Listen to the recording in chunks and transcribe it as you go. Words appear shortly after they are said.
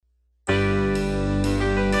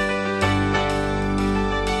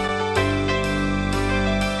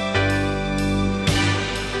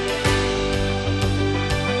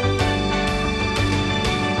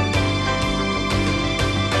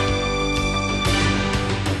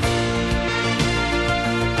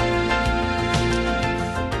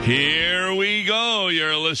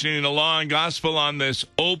listening to Law and Gospel on this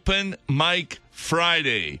Open Mic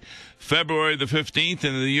Friday, February the 15th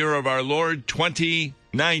in the year of our Lord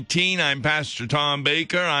 2019. I'm Pastor Tom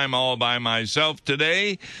Baker. I'm all by myself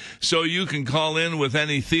today, so you can call in with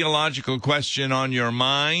any theological question on your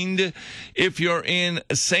mind. If you're in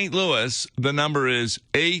St. Louis, the number is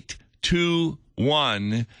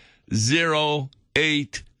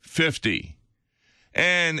 821-0850.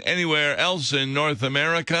 And anywhere else in North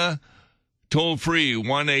America, toll free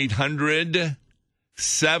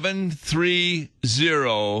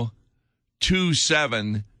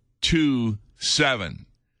 1-800-730-2727.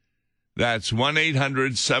 That's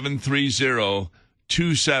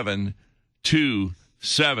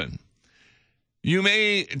 1-800-730-2727. You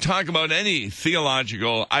may talk about any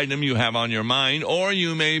theological item you have on your mind, or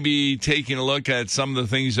you may be taking a look at some of the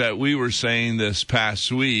things that we were saying this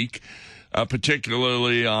past week,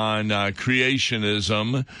 particularly on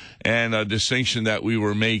creationism and a distinction that we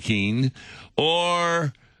were making.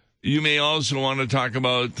 Or you may also want to talk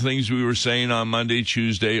about things we were saying on Monday,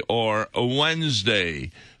 Tuesday, or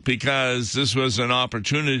Wednesday, because this was an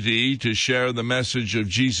opportunity to share the message of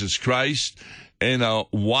Jesus Christ in a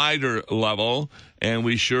wider level, and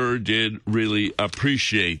we sure did really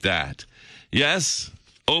appreciate that. Yes,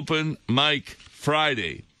 Open Mic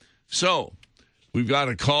Friday. So, we've got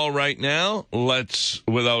a call right now. Let's,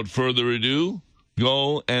 without further ado,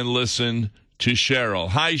 go and listen to Cheryl.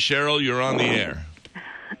 Hi, Cheryl. You're on the air.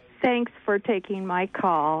 Thanks for taking my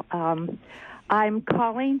call. I'm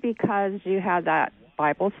calling because you had that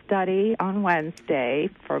Bible study on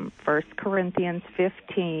Wednesday from 1 Corinthians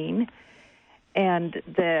 15, and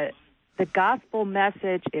the gospel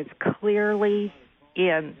message is clearly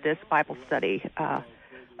in this Bible study,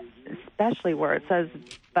 especially where it says,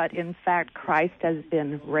 but in fact Christ has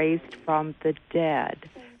been raised from the dead,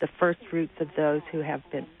 the first fruits of those who have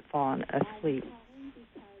been fallen asleep.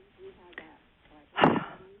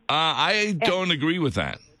 I don't agree with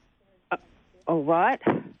that. Oh, what?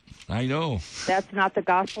 I know. That's not the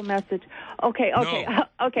gospel message? Okay. No.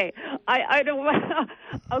 Okay. I don't want...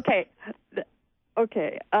 Okay.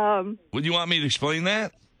 Would you want me to explain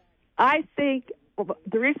that? I think...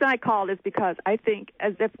 The reason I called is because I think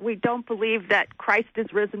as if we don't believe that Christ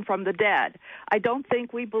is risen from the dead. I don't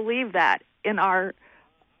think we believe that in our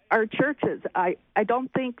churches. I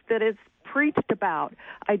don't think that it's preached about.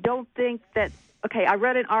 I don't think that... Okay, I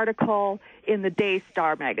read an article in the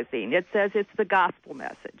Daystar magazine. It says it's the gospel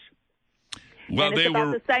message. Well, and it's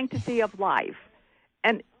about the sanctity of life.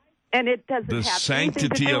 And it doesn't have anything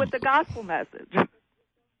to do with the gospel message.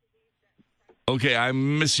 Okay,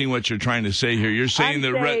 I'm missing what you're trying to say here. You're saying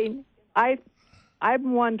I'm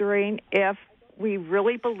wondering if we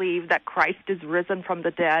really believe that Christ is risen from the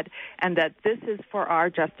dead and that this is for our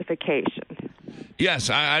justification. Yes,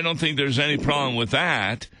 I don't think there's any problem with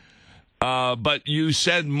that. But you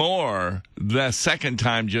said more the second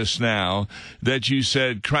time just now that you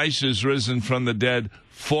said Christ is risen from the dead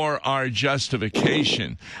for our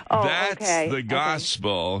justification. That's the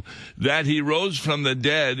gospel. That he rose from the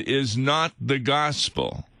dead is not the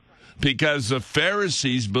gospel, because the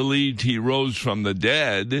Pharisees believed he rose from the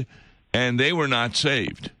dead and they were not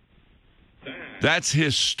saved. That's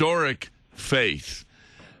historic faith.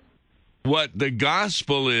 What the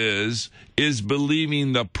gospel is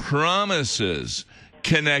believing the promises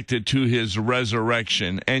connected to his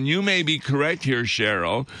resurrection. And you may be correct here,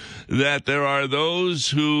 Cheryl, that there are those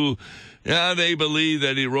who, they believe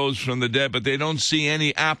that he rose from the dead, but they don't see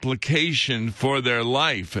any application for their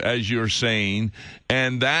life, as you're saying.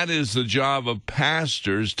 And that is the job of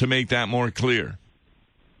pastors to make that more clear.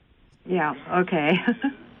 Yeah, okay.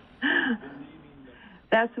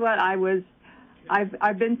 That's what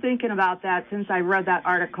I've been thinking about that since I read that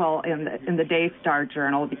article in the Daystar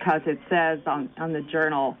Journal, because it says on the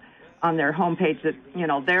journal, on their homepage, that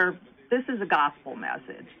this is a gospel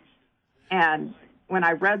message. And when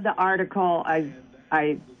I read the article, I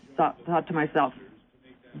thought to myself,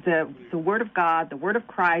 the Word of God, the Word of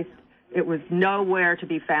Christ, it was nowhere to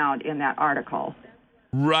be found in that article.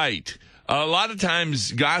 Right. A lot of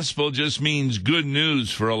times gospel just means good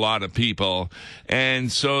news for a lot of people, and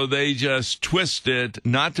so they just twist it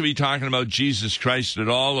not to be talking about Jesus Christ at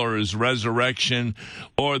all, or his resurrection,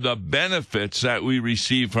 or the benefits that we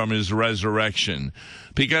receive from his resurrection.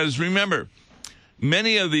 Because remember,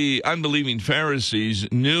 many of the unbelieving Pharisees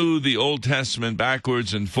knew the Old Testament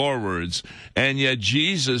backwards and forwards, and yet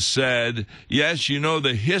Jesus said, yes, you know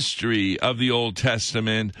the history of the Old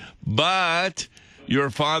Testament, but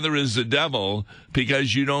your father is the devil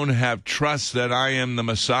because you don't have trust that I am the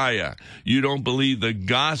Messiah. You don't believe the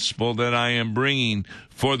gospel that I am bringing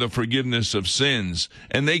for the forgiveness of sins.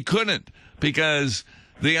 And they couldn't, because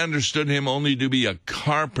They understood him only to be a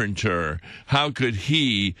carpenter. How could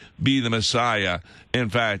he be the Messiah? In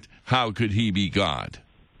fact, how could he be God?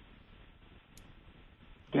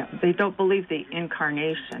 Yeah, they don't believe the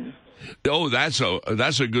incarnation. Oh, that's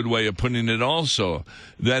a good way of putting it also,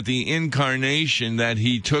 that the incarnation, that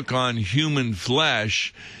he took on human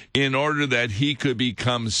flesh in order that he could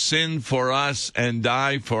become sin for us and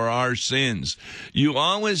die for our sins. You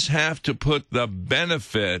always have to put the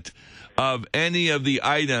benefit of any of the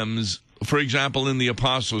items, for example, in the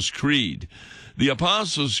Apostles' Creed. The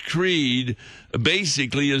Apostles' Creed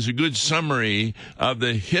basically is a good summary of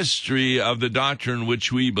the history of the doctrine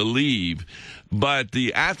which we believe, but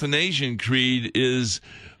the Athanasian Creed is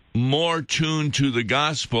more tuned to the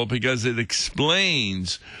gospel because it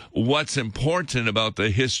explains what's important about the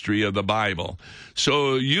history of the Bible.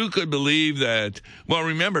 So you could believe that, well,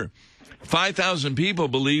 remember, 5,000 people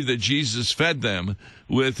believed that Jesus fed them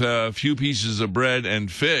with a few pieces of bread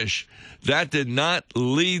and fish. That did not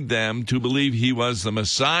lead them to believe he was the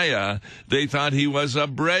Messiah. They thought he was a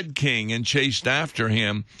bread king and chased after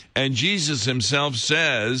him. And Jesus himself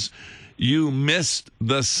says, you missed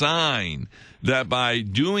the sign, that by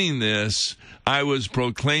doing this, I was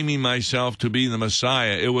proclaiming myself to be the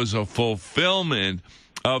Messiah. It was a fulfillment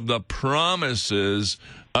of the promises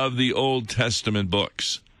of the Old Testament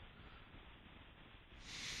books.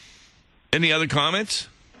 Any other comments?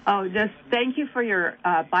 Oh, just thank you for your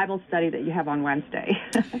Bible study that you have on Wednesday.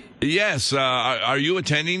 Yes. Are you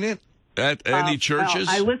attending it at any churches?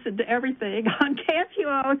 Well, I listen to everything on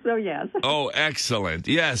KFUO, so yes. Oh, excellent.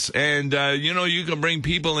 Yes. And, you can bring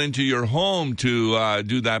people into your home to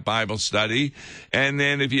do that Bible study. And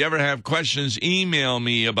then if you ever have questions, email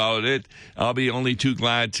me about it. I'll be only too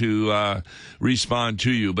glad to respond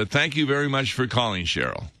to you. But thank you very much for calling,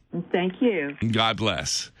 Cheryl. Thank you. God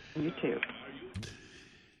bless. You too.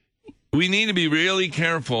 We need to be really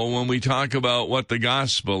careful when we talk about what the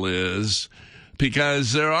gospel is,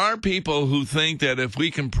 because there are people who think that if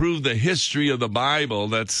we can prove the history of the Bible,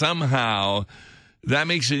 that somehow that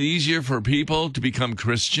makes it easier for people to become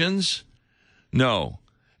Christians. No.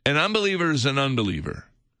 An unbeliever is an unbeliever.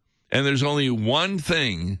 And there's only one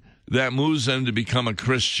thing that moves them to become a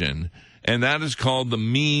Christian, and that is called the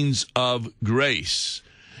means of grace.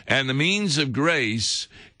 And the means of grace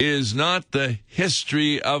is not the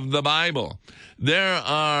history of the Bible. There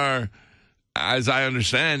are, as I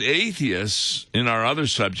understand, atheists in our other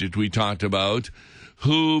subject we talked about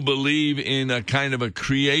who believe in a kind of a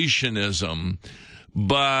creationism,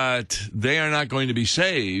 but they are not going to be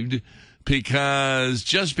saved because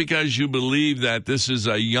just because you believe that this is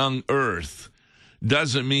a young earth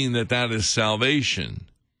doesn't mean that that is salvation.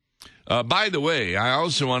 By the way, I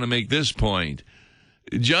also want to make this point.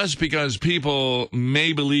 Just because people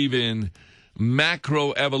may believe in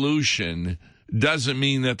macroevolution doesn't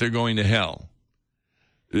mean that they're going to hell.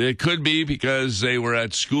 It could be because they were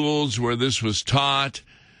at schools where this was taught,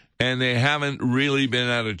 and they haven't really been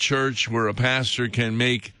at a church where a pastor can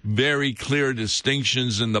make very clear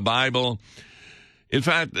distinctions in the Bible. In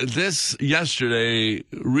fact, this yesterday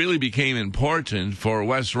really became important for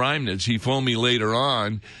Wes Reimnitz. He phoned me later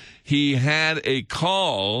on. He had a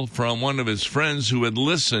call from one of his friends who had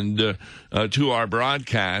listened to our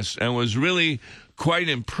broadcast and was really quite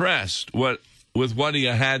impressed with what he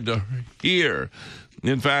had to hear.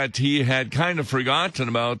 In fact, he had kind of forgotten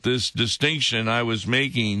about this distinction I was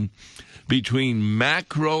making between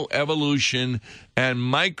macroevolution and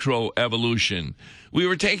microevolution. We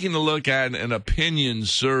were taking a look at an opinion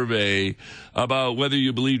survey about whether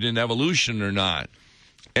you believed in evolution or not.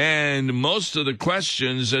 And most of the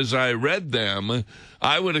questions, as I read them,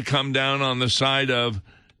 I would have come down on the side of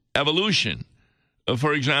evolution.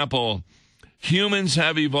 For example, humans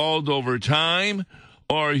have evolved over time,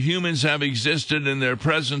 or humans have existed in their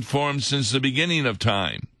present form since the beginning of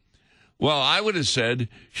time. Well, I would have said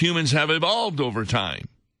humans have evolved over time.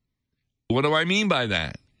 What do I mean by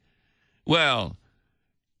that? Well,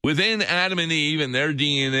 within Adam and Eve and their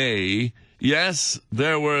DNA, yes,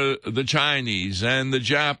 there were the Chinese and the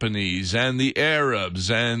Japanese and the Arabs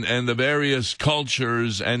and the various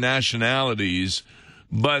cultures and nationalities,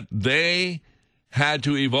 but they had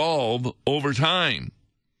to evolve over time,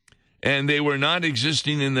 and they were not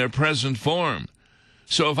existing in their present form.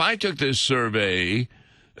 So if I took this survey,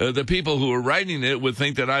 the people who were writing it would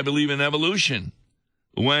think that I believe in evolution,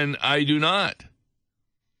 when I do not.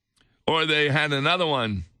 Or they had another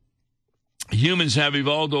one. Humans have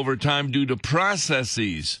evolved over time due to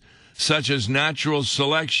processes such as natural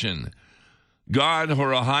selection. God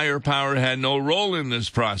or a higher power had no role in this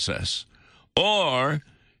process. Or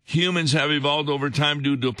humans have evolved over time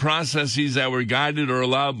due to processes that were guided or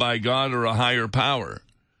allowed by God or a higher power.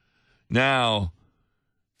 Now,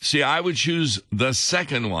 see, I would choose the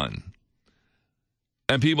second one.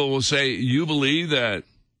 And people will say, you believe that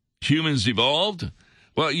humans evolved?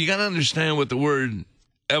 Well, you got to understand what the word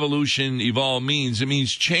evolution, evolve means. It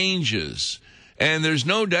means changes. And there's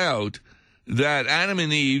no doubt that Adam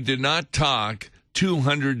and Eve did not talk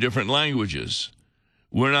 200 different languages.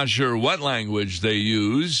 We're not sure what language they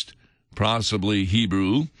used, possibly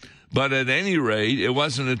Hebrew. But at any rate, it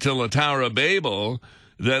wasn't until the Tower of Babel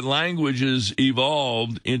that languages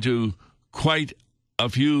evolved into quite a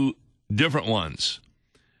few different ones.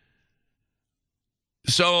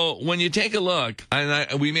 So when you take a look,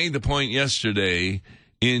 and we made the point yesterday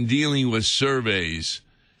in dealing with surveys,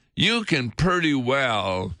 you can pretty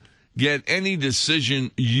well get any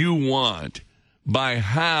decision you want by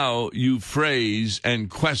how you phrase and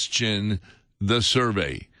question the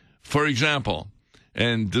survey. For example,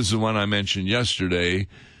 and this is one I mentioned yesterday,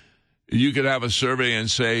 you could have a survey and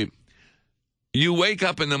say, you wake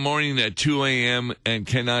up in the morning at 2 a.m. and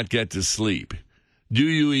cannot get to sleep. Do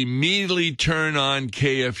you immediately turn on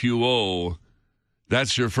KFUO?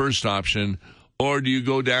 That's your first option. Or do you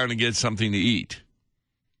go down and get something to eat?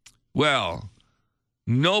 Well,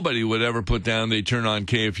 nobody would ever put down they turn on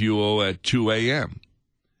KFUO at 2 a.m.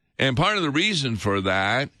 And part of the reason for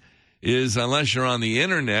that is unless you're on the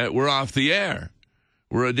internet, we're off the air.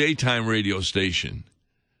 We're a daytime radio station.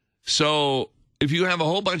 So if you have a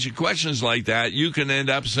whole bunch of questions like that, you can end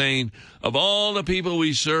up saying, of all the people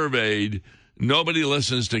we surveyed, nobody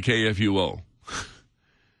listens to KFUO.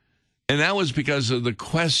 And that was because of the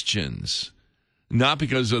questions, not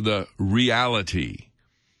because of the reality.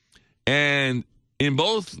 And in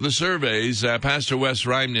both the surveys that Pastor Wes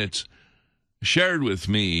Reimnitz shared with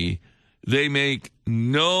me, they make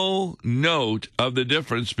no note of the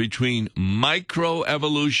difference between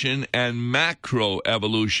microevolution and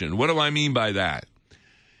macroevolution. What do I mean by that?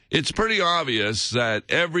 It's pretty obvious that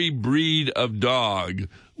every breed of dog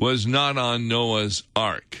was not on Noah's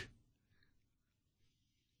Ark.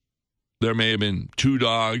 There may have been 2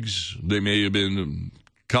 dogs. There may have been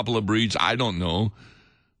a couple of breeds. I don't know.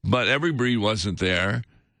 But every breed wasn't there.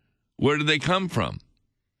 Where did they come from?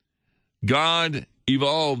 God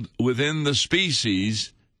evolved within the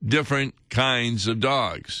species different kinds of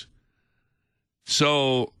dogs.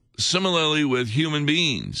 So similarly with human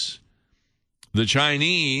beings, the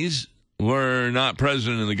Chinese were not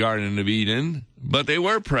present in the Garden of Eden, but they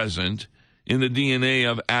were present in the DNA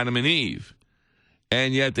of Adam and Eve.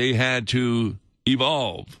 And yet they had to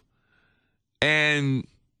evolve. And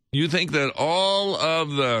you think that all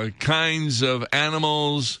of the kinds of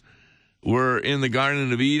animals were in the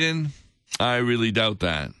Garden of Eden? I really doubt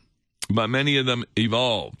that. But many of them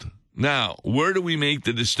evolved. Now, where do we make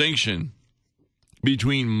the distinction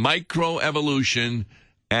between microevolution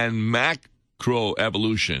and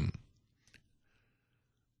macroevolution?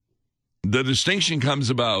 The distinction comes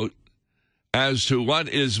about as to what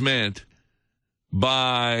is meant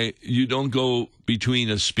by you don't go between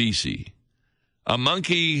a species. A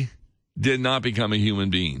monkey did not become a human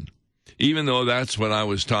being, even though that's what I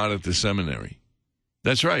was taught at the seminary.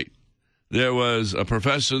 That's right. There was a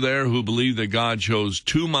professor there who believed that God chose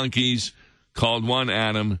 2 monkeys, called one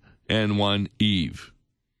Adam and one Eve.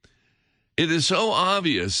 It is so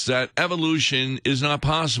obvious that evolution is not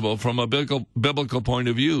possible from a biblical point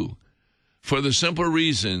of view, for the simple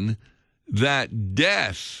reason that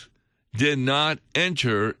death did not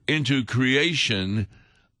enter into creation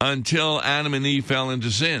until Adam and Eve fell into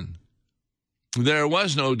sin. There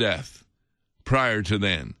was no death prior to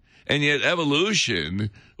then. And yet evolution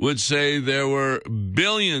would say there were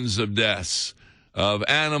billions of deaths of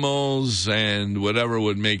animals and whatever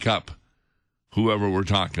would make up whoever we're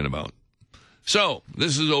talking about. So,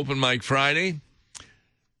 this is Open Mic Friday.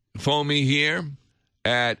 Phone me here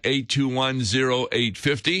at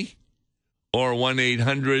 821-0850 or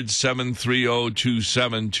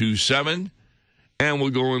 1-800-730-2727. And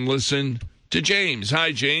we'll go and listen to James.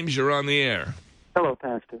 Hi, James. You're on the air. Hello,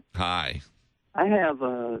 Pastor. Hi. I have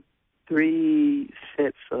 3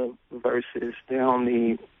 sets of verses. They're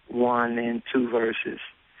only 1 and 2 verses.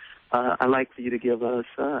 I'd like for you to give us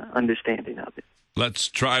understanding of it. Let's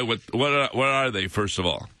try. What are they, first of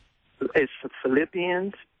all? It's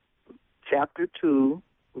Philippians chapter 2,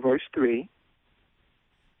 verse 3.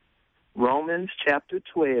 Romans chapter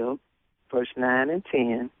 12, verse 9 and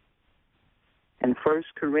 10. And 1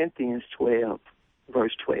 Corinthians 12,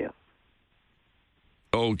 verse 12.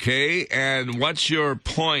 Okay, and what's your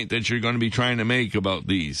point that you're going to be trying to make about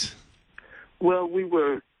these? Well, we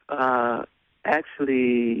were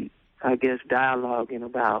actually, I guess, dialoguing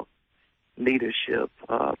about leadership,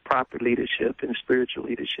 proper leadership and spiritual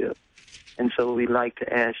leadership. And so we'd like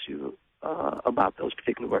to ask you about those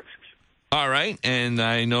particular verses. All right, and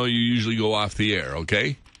I know you usually go off the air,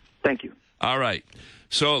 okay? Thank you. All right,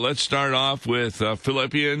 so let's start off with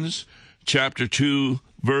Philippians chapter 2,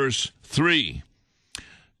 verse 3.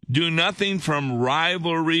 Do nothing from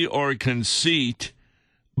rivalry or conceit,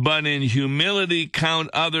 but in humility count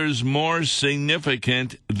others more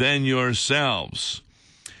significant than yourselves.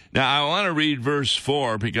 Now, I want to read verse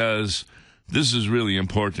 4 because this is really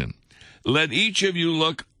important. Let each of you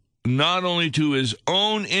look not only to his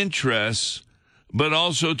own interests, but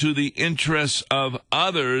also to the interests of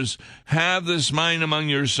others. Have this mind among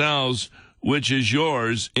yourselves, which is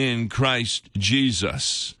yours in Christ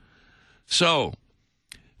Jesus. So,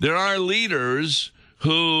 there are leaders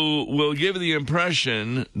who will give the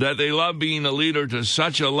impression that they love being a leader to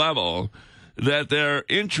such a level that their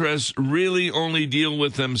interests really only deal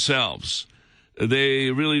with themselves.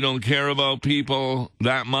 They really don't care about people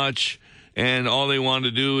that much, and all they want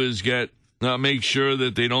to do is make sure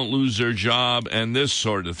that they don't lose their job and this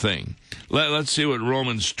sort of thing. Let's see what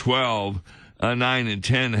Romans 12, 9 and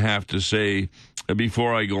 10 have to say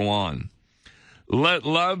before I go on. Let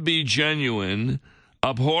love be genuine,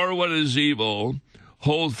 abhor what is evil,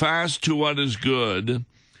 hold fast to what is good,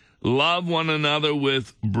 love one another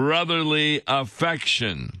with brotherly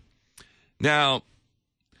affection. Now,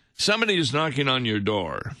 somebody is knocking on your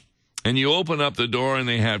door, and you open up the door and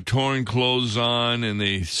they have torn clothes on and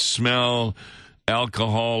they smell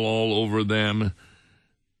alcohol all over them.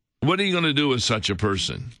 What are you going to do with such a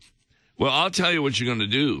person? Well, I'll tell you what you're going to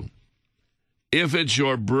do. If it's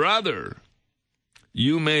your brother,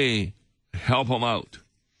 you may help him out.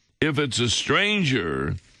 If it's a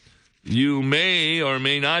stranger, you may or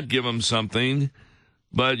may not give him something,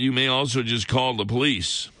 but you may also just call the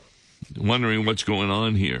police, wondering what's going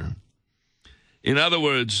on here. In other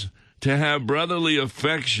words, to have brotherly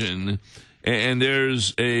affection, and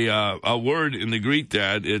there's a word in the Greek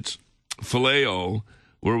that it's phileo,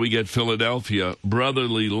 where we get Philadelphia,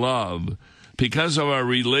 brotherly love. Because of our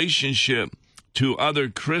relationship to other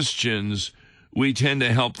Christians, we tend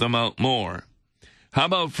to help them out more. How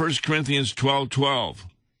about 1 Corinthians 12:12?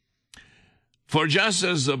 For just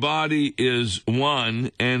as the body is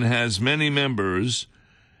one and has many members,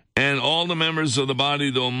 and all the members of the body,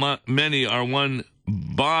 though many, are one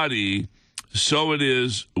body, so it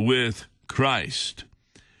is with Christ.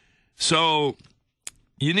 So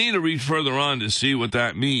you need to read further on to see what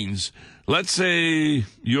that means. Let's say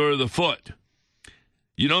you're the foot.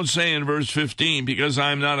 You don't say in verse 15, because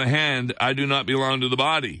I'm not a hand, I do not belong to the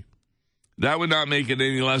body. That would not make it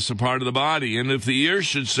any less a part of the body. And if the ear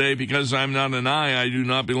should say, because I'm not an eye, I do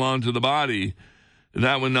not belong to the body,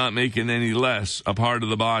 that would not make it any less a part of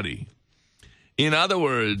the body. In other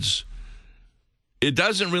words, it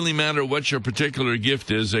doesn't really matter what your particular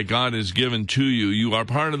gift is that God has given to you. You are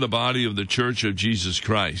part of the body of the Church of Jesus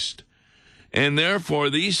Christ. And therefore,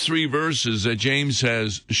 these three verses that James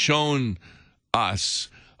has shown us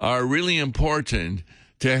are really important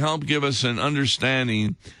to help give us an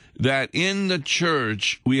understanding that in the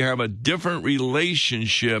church we have a different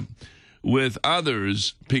relationship with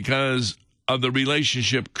others because of the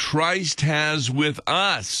relationship Christ has with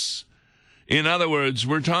us. In other words,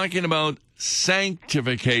 we're talking about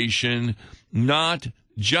sanctification, not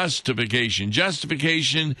justification.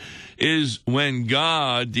 Justification is when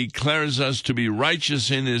God declares us to be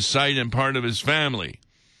righteous in his sight and part of his family.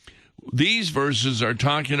 These verses are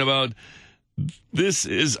talking about this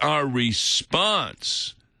is our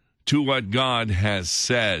response to what God has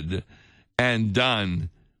said and done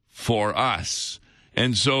for us.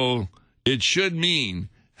 And so it should mean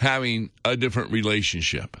having a different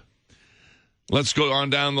relationship. Let's go on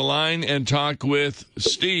down the line and talk with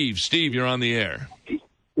Steve. Steve, you're on the air.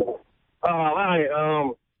 Hi.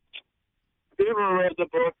 Have you ever read the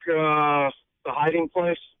book, The Hiding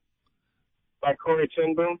Place by Corey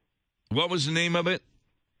ten Boom? What was the name of it?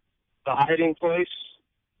 The Hiding Place.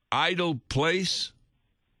 Idle Place?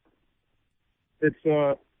 It's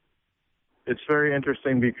very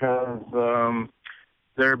interesting because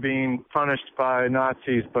they're being punished by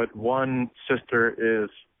Nazis, but one sister is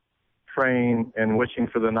praying and wishing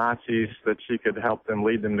for the Nazis that she could help them,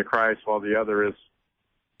 lead them to Christ, while the other is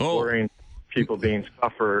worrying people being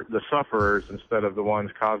the sufferers instead of the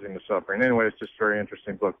ones causing the suffering. Anyway, it's just a very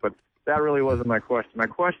interesting book. But that really wasn't my question. My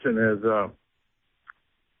question is,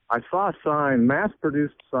 I saw a sign,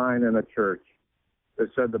 mass-produced sign in a church that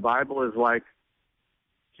said the Bible is like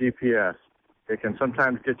GPS. It can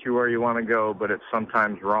sometimes get you where you want to go, but it's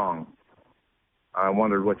sometimes wrong. I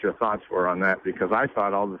wondered what your thoughts were on that, because I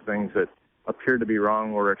thought all the things that appear to be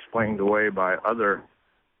wrong or explained away by other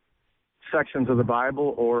sections of the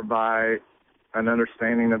Bible or by an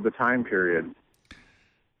understanding of the time period.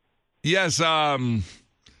 Yes,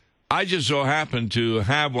 I just so happened to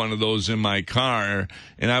have one of those in my car,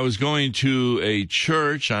 and I was going to a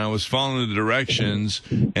church. I was following the directions,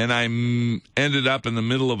 and I ended up in the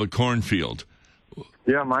middle of a cornfield.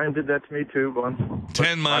 Yeah, mine did that to me too once.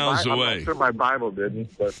 10 miles away. I'm not sure my Bible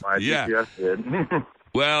didn't, but my GPS did.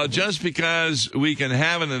 Well, just because we can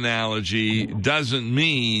have an analogy doesn't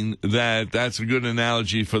mean that that's a good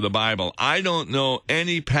analogy for the Bible. I don't know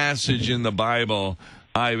any passage in the Bible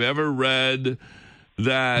I've ever read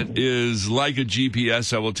that is like a GPS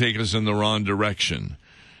that will take us in the wrong direction.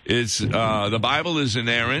 It's the Bible is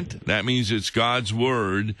inerrant. That means it's God's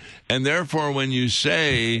word. And therefore, when you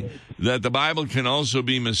say that the Bible can also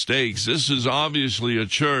be mistakes, this is obviously a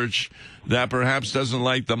church that perhaps doesn't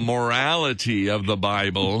like the morality of the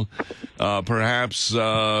Bible. Perhaps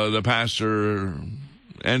the pastor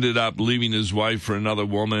ended up leaving his wife for another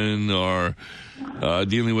woman, or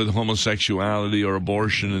dealing with homosexuality or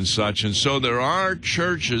abortion and such. And so there are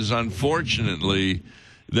churches, unfortunately,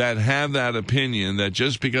 that have that opinion that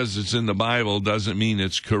just because it's in the Bible doesn't mean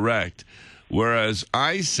it's correct. Whereas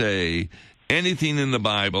I say anything in the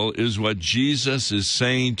Bible is what Jesus is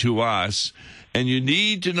saying to us, and you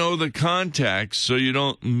need to know the context so you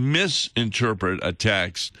don't misinterpret a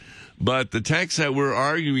text. But the texts that we're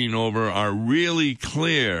arguing over are really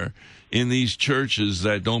clear in these churches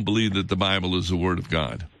that don't believe that the Bible is the Word of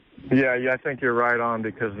God. Yeah, I think you're right on,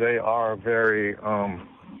 because they are very,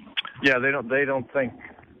 they don't think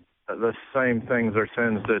the same things are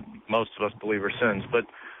sins that most of us believe are sins. But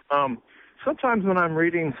sometimes when I'm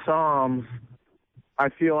reading Psalms, I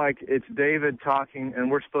feel like it's David talking, and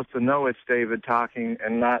we're supposed to know it's David talking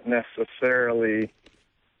and not necessarily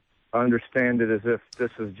understand it as if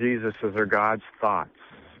this is Jesus' or God's thoughts.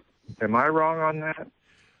 Am I wrong on that?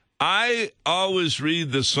 I always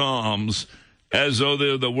read the Psalms as though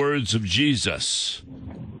they're the words of Jesus.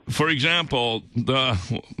 For example, the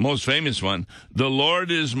most famous one, "The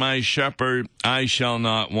Lord is my shepherd, I shall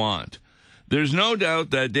not want." There's no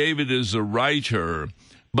doubt that David is the writer,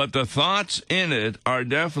 but the thoughts in it are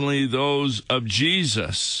definitely those of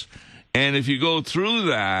Jesus. And if you go through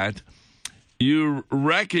that, you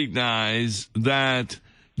recognize that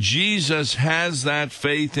Jesus has that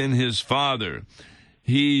faith in his Father.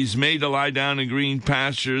 He's made to lie down in green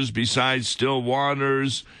pastures beside still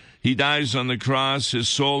waters. He dies on the cross. His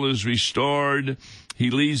soul is restored. He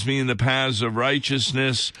leads me in the paths of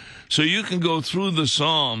righteousness. So you can go through the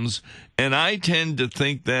Psalms, and I tend to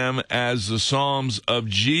think them as the Psalms of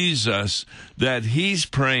Jesus, that he's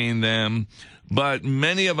praying them, but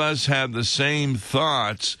many of us have the same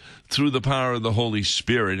thoughts through the power of the Holy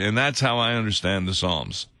Spirit, and that's how I understand the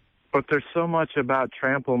Psalms. But there's so much about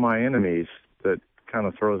trample my enemies that kind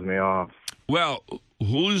of throws me off. Well,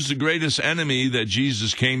 who's the greatest enemy that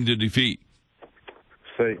Jesus came to defeat?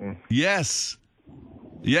 Satan. Yes.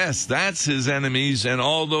 Yes, that's his enemies and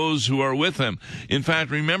all those who are with him. In fact,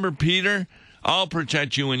 remember Peter? "I'll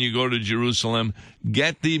protect you when you go to Jerusalem.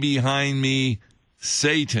 Get thee behind me,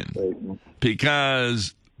 Satan."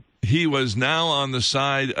 Because he was now on the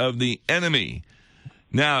side of the enemy.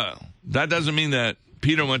 Now, that doesn't mean that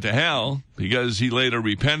Peter went to hell, because he later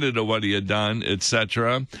repented of what he had done,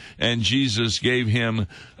 etc. And Jesus gave him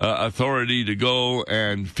authority to go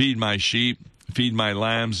and feed my sheep, feed my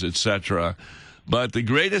lambs, etc. But the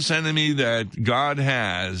greatest enemy that God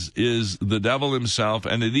has is the devil himself.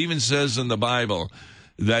 And it even says in the Bible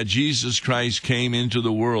that Jesus Christ came into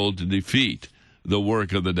the world to defeat the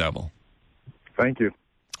work of the devil. Thank you.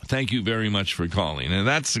 Thank you very much for calling. And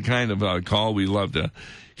that's the kind of call we love to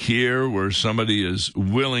hear, where somebody is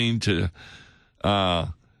willing to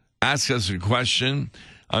ask us a question.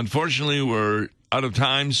 Unfortunately, we're out of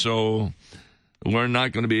time, so we're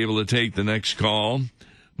not going to be able to take the next call.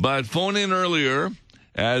 But phone in earlier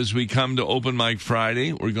as we come to Open Mic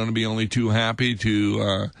Friday. We're going to be only too happy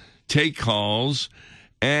to take calls.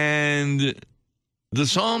 And the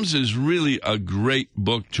Psalms is really a great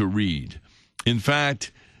book to read. In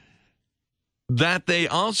fact, that they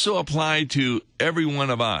also apply to every one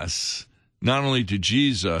of us, not only to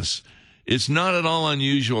Jesus. It's not at all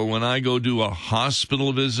unusual when I go do a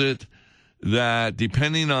hospital visit that,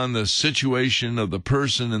 depending on the situation of the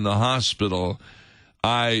person in the hospital,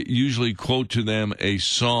 I usually quote to them a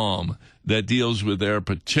psalm that deals with their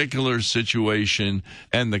particular situation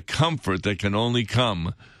and the comfort that can only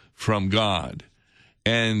come from God.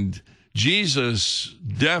 And Jesus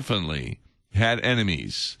definitely had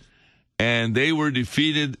enemies, and they were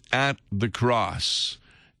defeated at the cross.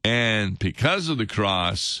 And because of the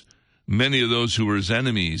cross, many of those who were his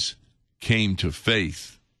enemies came to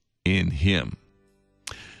faith in him.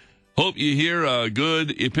 Hope you hear a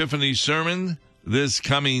good Epiphany sermon this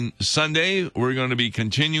coming Sunday. We're going to be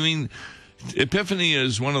continuing. Epiphany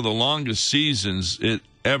is one of the longest seasons it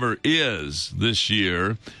ever is this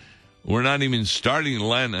year. We're not even starting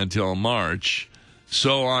Lent until March.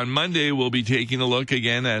 So on Monday, we'll be taking a look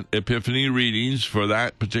again at Epiphany readings for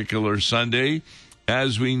that particular Sunday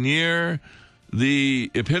as we near the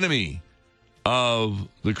epitome of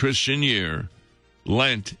the Christian year,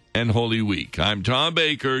 Lent and Holy Week. I'm Tom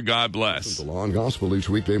Baker. God bless. The Law and Gospel each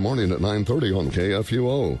weekday morning at 9:30 on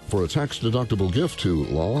KFUO. For a tax-deductible gift to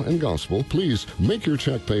Law and Gospel, please make your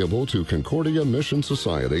check payable to Concordia Mission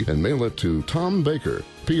Society and mail it to Tom Baker,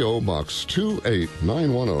 P.O. Box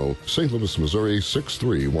 28910, St. Louis, Missouri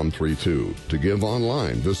 63132. To give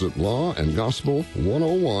online, visit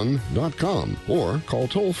lawandgospel101.com or call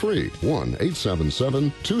toll-free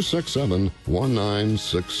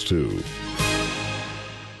 1-877-267-1962.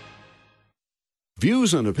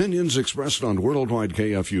 Views and opinions expressed on Worldwide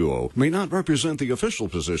KFUO may not represent the official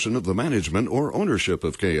position of the management or ownership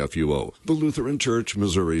of KFUO, the Lutheran Church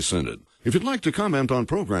Missouri Synod. If you'd like to comment on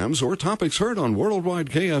programs or topics heard on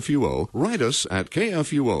Worldwide KFUO, write us at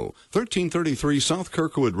KFUO, 1333 South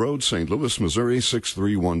Kirkwood Road, St. Louis, Missouri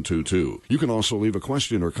 63122. You can also leave a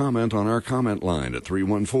question or comment on our comment line at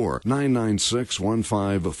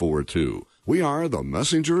 314-996-1542. We are the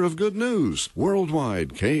messenger of good news, Worldwide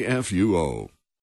KFUO.